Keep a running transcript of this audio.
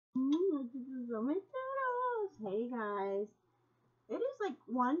Toodles! Hey guys, it is like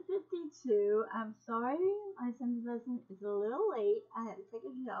 1:52. I'm sorry my Sunday lesson is a little late. I had to take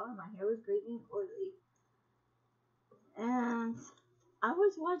a shower. My hair was greatly oily, and I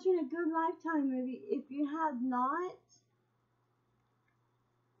was watching a good Lifetime movie. If you have not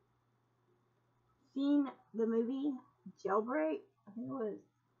seen the movie Jailbreak, I think it was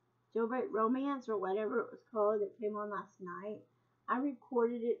Jailbreak Romance or whatever it was called that came on last night. I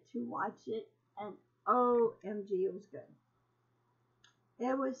recorded it to watch it, and OMG, it was good.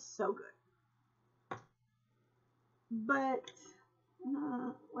 It was so good. But would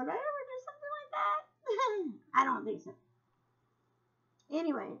I ever do something like that? I don't think so.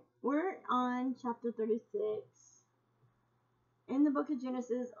 Anyway, we're on chapter 36 in the book of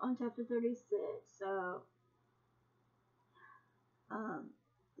Genesis on chapter 36. So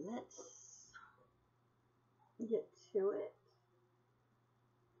let's get to it.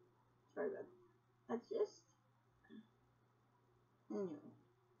 Sorry about that. That's just anyway.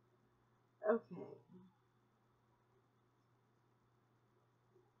 Okay.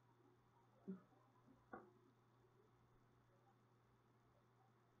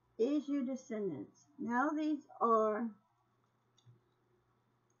 Esau descendants. Now these are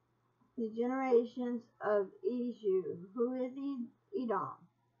the generations of Esau, who is Edom.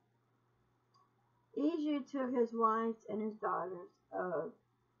 Esau took his wives and his daughters of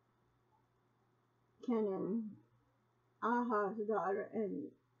Canaan, Ahaz's daughter,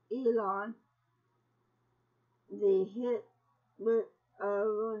 and Elon, the Hittite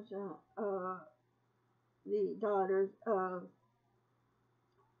the daughters of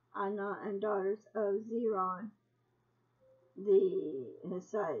Anah and daughters of Zeron, the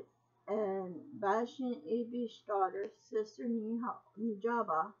Hittite, and Bashan Ibish's daughter, sister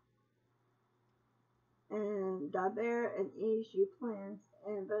Nijaba, and Daber and Esau plants,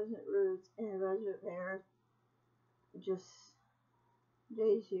 and pleasant roots, and pleasant pears, just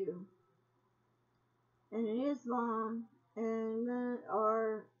Jesu. And it is long, and then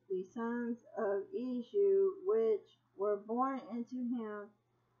are the sons of Esau, which were born into him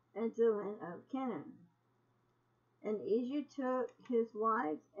into the land of Canaan. And Esau took his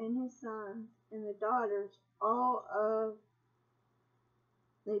wives and his sons and the daughters, all of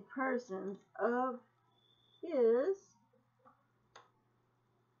the persons of his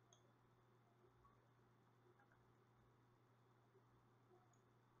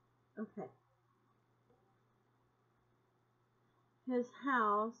his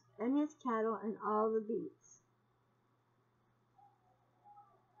house and his cattle and all the beasts.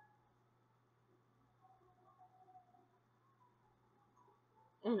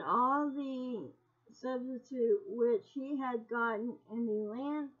 And all the substitute which he had gotten in the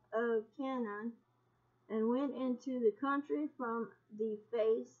land of Canaan, and went into the country from the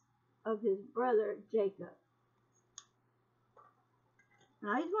face of his brother Jacob.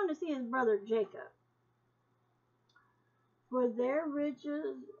 Now he's going to see his brother Jacob. For their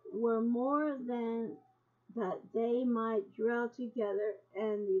riches were more than that they might dwell together,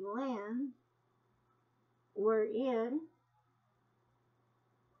 and the land wherein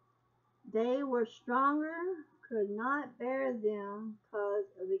they were stronger could not bear them because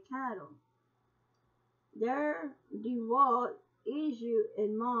of the cattle. There dwelt Esau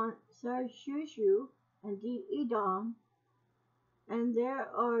in Mount Shushu and Edom, and there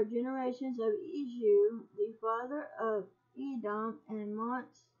are generations of Esau, the father of Edom, and Mount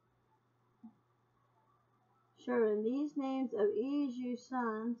Shur. These names of Esau's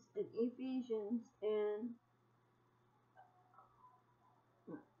sons and Ephesians and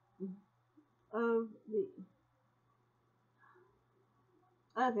of the.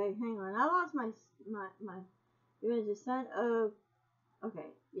 Okay, hang on. I lost my. It was the son of.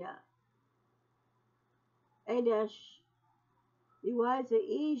 Okay, yeah. Adash. The wives of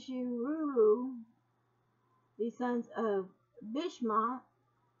Esau, Rulu, the sons of Bishma,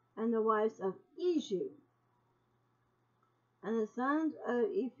 and the wives of Esau. And the sons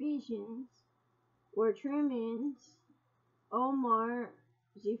of Ephesians were Trimians, Omar,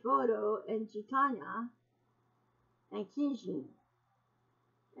 Zephodo, and Chitanya, and Kishin,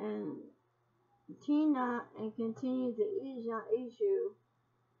 and Tina, and continued the Esau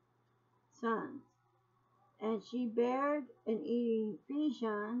sons. And she bared an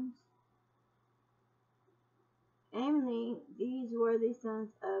Ephesians. Namely, these were the sons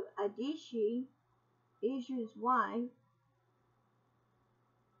of Adishi, Esau's wife,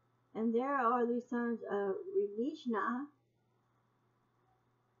 and there are the sons of Relishna,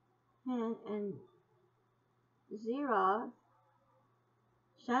 and Zeroth,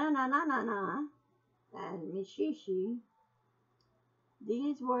 Shananana, and Mishishi,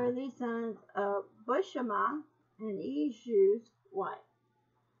 These were the sons of Bushama and Eshu's wife.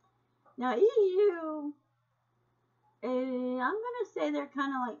 Now, Eshu, I'm going to say they're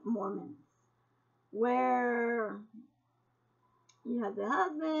kind of like Mormons, where you have the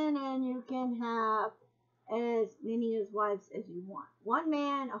husband and you can have as many as wives as you want. One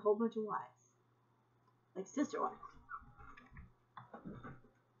man, a whole bunch of wives, like sister wives.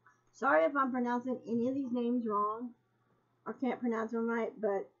 Sorry if I'm pronouncing any of these names wrong or can't pronounce them right,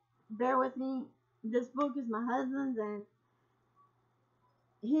 but bear with me. This book is my husband's, and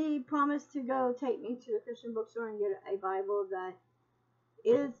he promised to go take me to the Christian bookstore and get a Bible that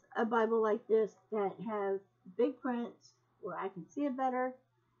is a Bible like this, that has big print where I can see it better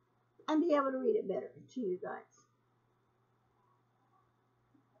and be able to read it better to you guys.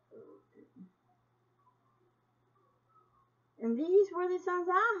 And these were the sons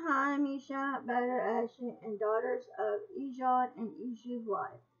of Ahai, Misha, Badr, Ashi, and daughters of Ejod and Eshu's wife.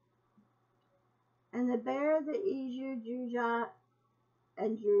 And the bear the Eshu, Judah,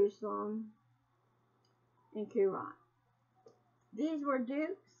 and Jerusalem, and Kiran. These were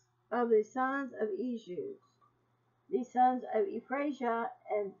dukes of the sons of Eshu, the sons of Ephrasia,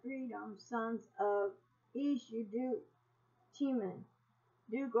 and Freedom, sons of Eshu, Duke Teman,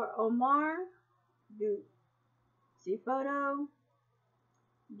 Duke Omar, Duke Sephodo,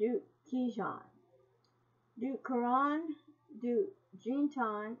 Duke Kijan, Duke Karan, Duke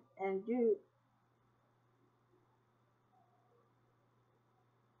Jintan, and Duke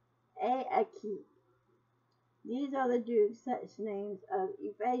Aaki. These are the dukes, such names of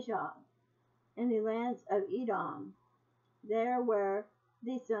Ephrasia, in the lands of Edom. There were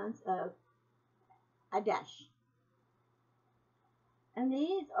the sons of Adash. And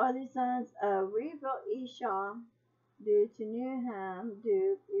these are the sons of Rebel Isha, Duke Tanuham,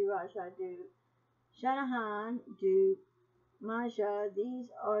 Duke Erasha, Duke Shanahan, Duke Masha.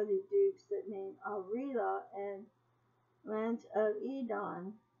 These are the dukes that named Arila and lands of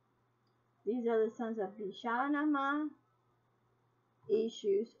Edom. These are the sons of Bishanama,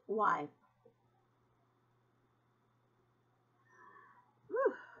 Eshu's wife.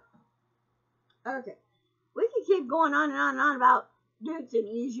 Whew. Okay, we can keep going on and on and on about dukes and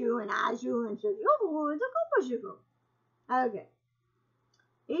Eshu and Ashu and so. Okay,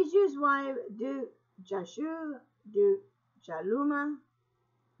 Eshu's wife, Duke Jashu, Duke Shaluma,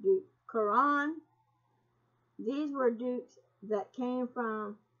 Duke Karan. These were dukes that came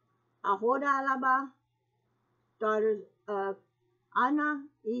from Ahodalaba, daughters of Anna,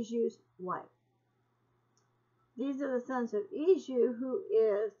 Eshu's wife. These are the sons of Eshu, who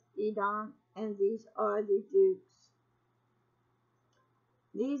is Edom, and these are the dukes.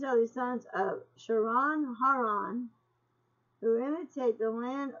 These are the sons of Sharon, Haran, who imitate the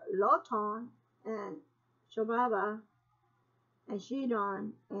land Lotan and Shobaba and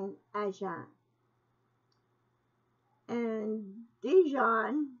Shidon and Ashan. And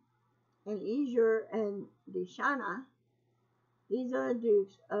Dijon and Ezur and Dishana. These are the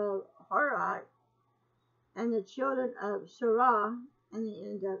dukes of Horat and the children of Sarah and the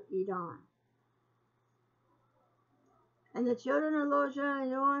end of Edom. And the children of Loja and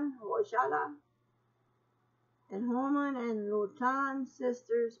Yon, Hoshala, and Homan and Lotan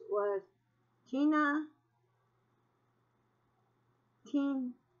sisters was Tina,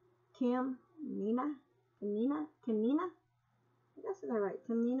 Timnina, I guess that's right,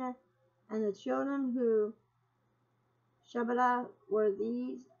 Timnina, and the children who Shabbalah were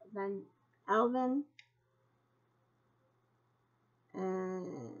these, then Alvin, and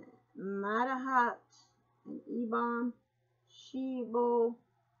Madahat, and Ebon, Shebo,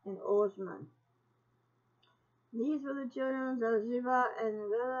 and Osman. These were the children of Ziba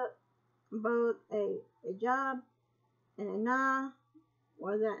and both a Job and Anah,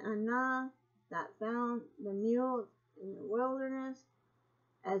 or that Anah that found the mule in the wilderness,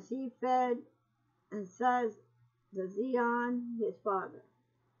 as he fed and says the Zion his father.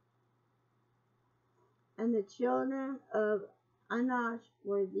 And the children of Anash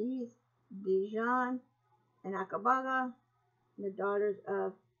were these, Dijon and Akabaga, the daughters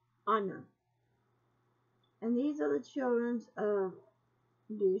of Anna. And these are the children of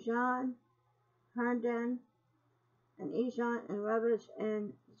Dijon, Herdan, and Eshan, and Rebish,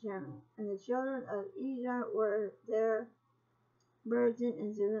 and Jeremy. And the children of Eshan were their Burton,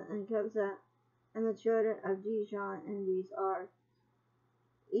 and Zillah, and Kebza, and the children of Dijon, and these are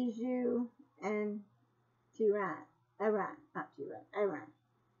Eshu and Aran.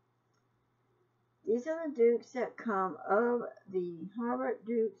 These are the dukes that come of the Harvard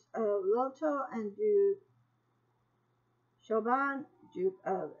dukes of Loto and Duke Shoban, Duke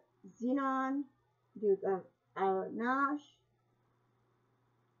of Zenon, Duke of Alanash,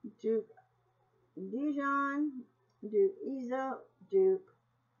 Duke Dijon, Duke Isa, Duke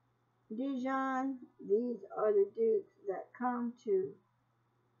Dijon. These are the dukes that come to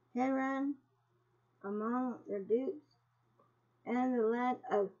Haran among the dukes and the land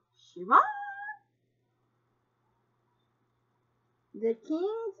of Sheba, the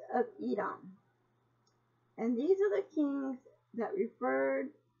kings of Edom. And these are the kings that referred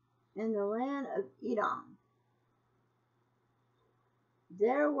in the land of Edom.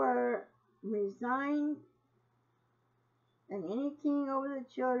 There were resigned and any king over the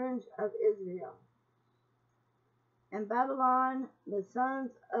children of Israel. And Babylon, the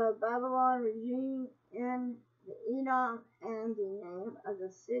sons of Babylon, regime in the Edom, and the name of the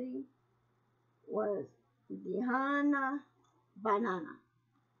city was Dihana Banana.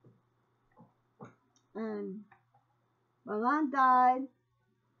 And Balan died,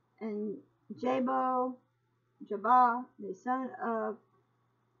 and Jabal, the son of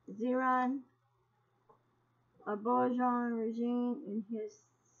Zeran, Abojon, regime in his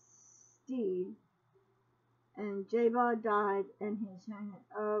stead. And Jabal died, and his son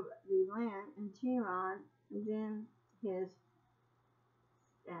of the land, and Tiran, and then his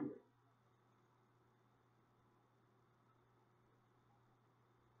standard.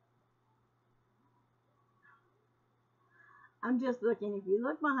 I'm just looking. If you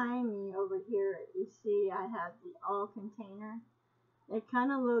look behind me over here, you see I have the all container. It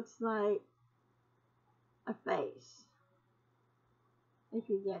kind of looks like a face, if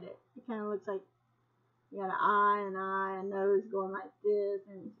you get it. It kind of looks like you got an eye, a nose going like this,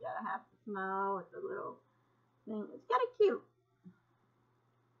 and you got a half a smile with a little thing. It's kind of cute.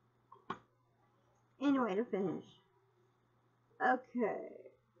 Anyway, to finish. Okay.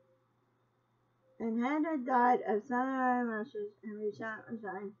 And Hadad died of Samurai and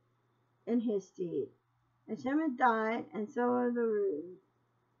Rishon in his stead. And Shemah died, and so of the Rood,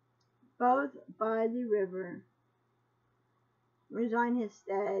 both by the river, resigned his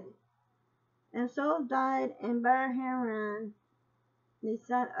stead. And Saul died in Bar-Haran, the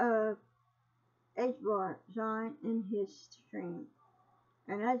son of Echbar, John in his stream.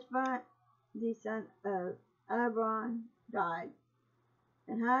 And Echbar, the son of Abron, died.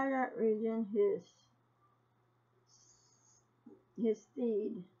 And Hadad reasoned his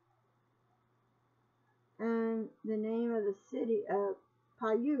steed, and the name of the city of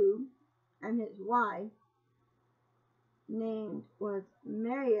Payu, and his wife named was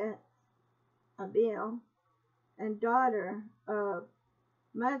Mariah Abiel, and daughter of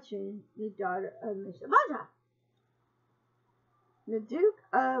Machin, the daughter of Mishabajah, the Duke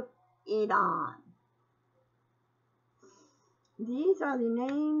of Edom. These are the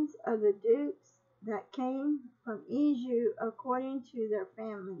names of the dukes that came from Egypt according to their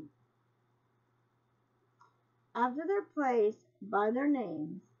families, after their place by their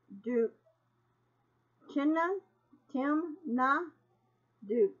names: Duke Timnah,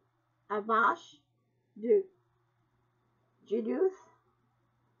 Duke Avash, Duke Jeduth,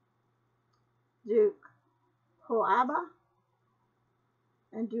 Duke Hoaba,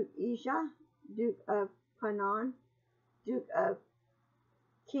 and Duke Isha, Duke of Panan, Duke of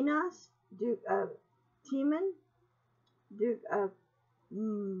Kinas, Duke of Teman, Duke of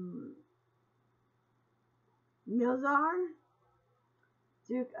Mizar,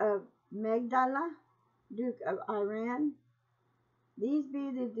 Duke of Magdala, Duke of Iran. These be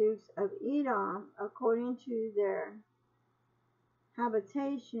the dukes of Edom according to their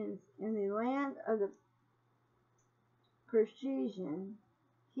habitations in the land of the Persian.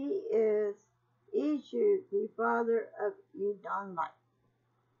 He is Eshu, the father of Edomite.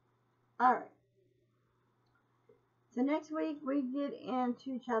 Alright. So next week we get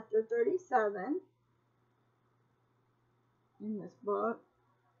into chapter 37 in this book.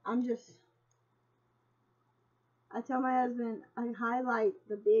 I tell my husband I highlight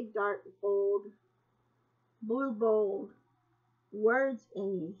the big, dark, bold, blue, bold words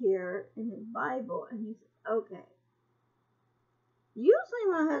in here in his Bible, and he says, okay. Usually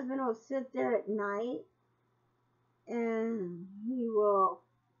my husband will sit there at night and he will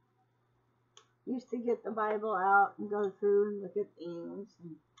used to get the Bible out and go through and look at things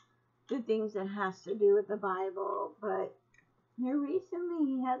and do things that has to do with the Bible, but here recently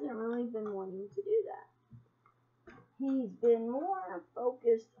he hasn't really been wanting to do that. He's been more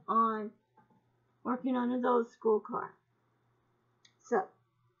focused on working on his old school car. So,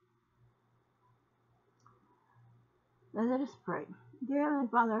 let us pray. Dear Heavenly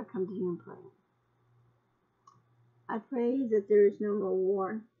Father, I come to you and pray. I pray that there is no more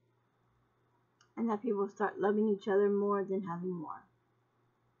war, and that people start loving each other more than having war.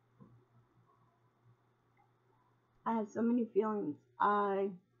 I have so many feelings.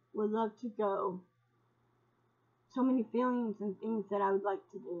 I would love to go. So many feelings and things that I would like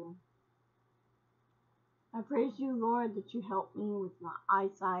to do. I praise you, Lord, that you help me with my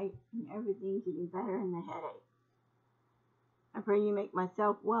eyesight and everything getting better and the headache. I pray you make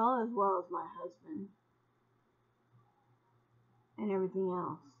myself well as my husband and everything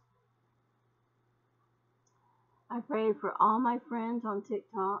else. I pray for all my friends on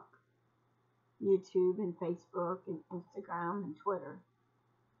TikTok, YouTube, and Facebook, and Instagram, and Twitter.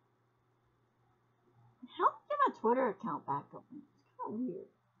 Help me get my Twitter account back open. It's kind of weird.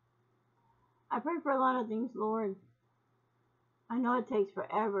 I pray for a lot of things, Lord. I know it takes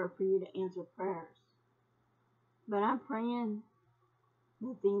forever for you to answer prayers, but I'm praying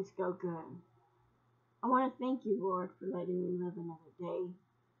that things go good. I want to thank you, Lord, for letting me live another day,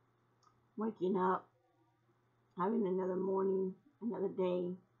 waking up, having another morning, another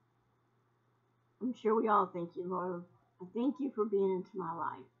day. I'm sure we all thank you, Lord. I thank you for being into my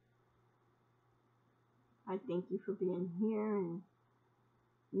life. I thank you for being here and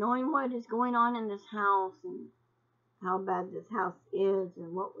knowing what is going on in this house and how bad this house is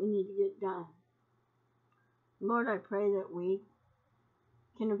and what we need to get done. Lord, I pray that we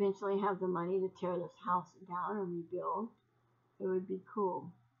can eventually have the money to tear this house down and rebuild. It would be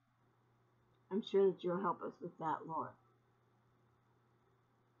cool. I'm sure that you'll help us with that, Lord.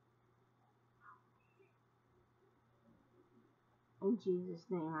 In Jesus'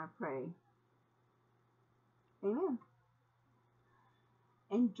 name I pray. Amen.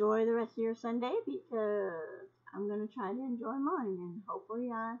 Enjoy the rest of your Sunday, because I'm going to try to enjoy mine, and hopefully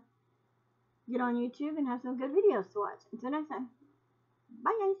I get on YouTube and have some good videos to watch. Until next time.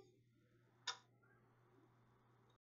 Bye, guys.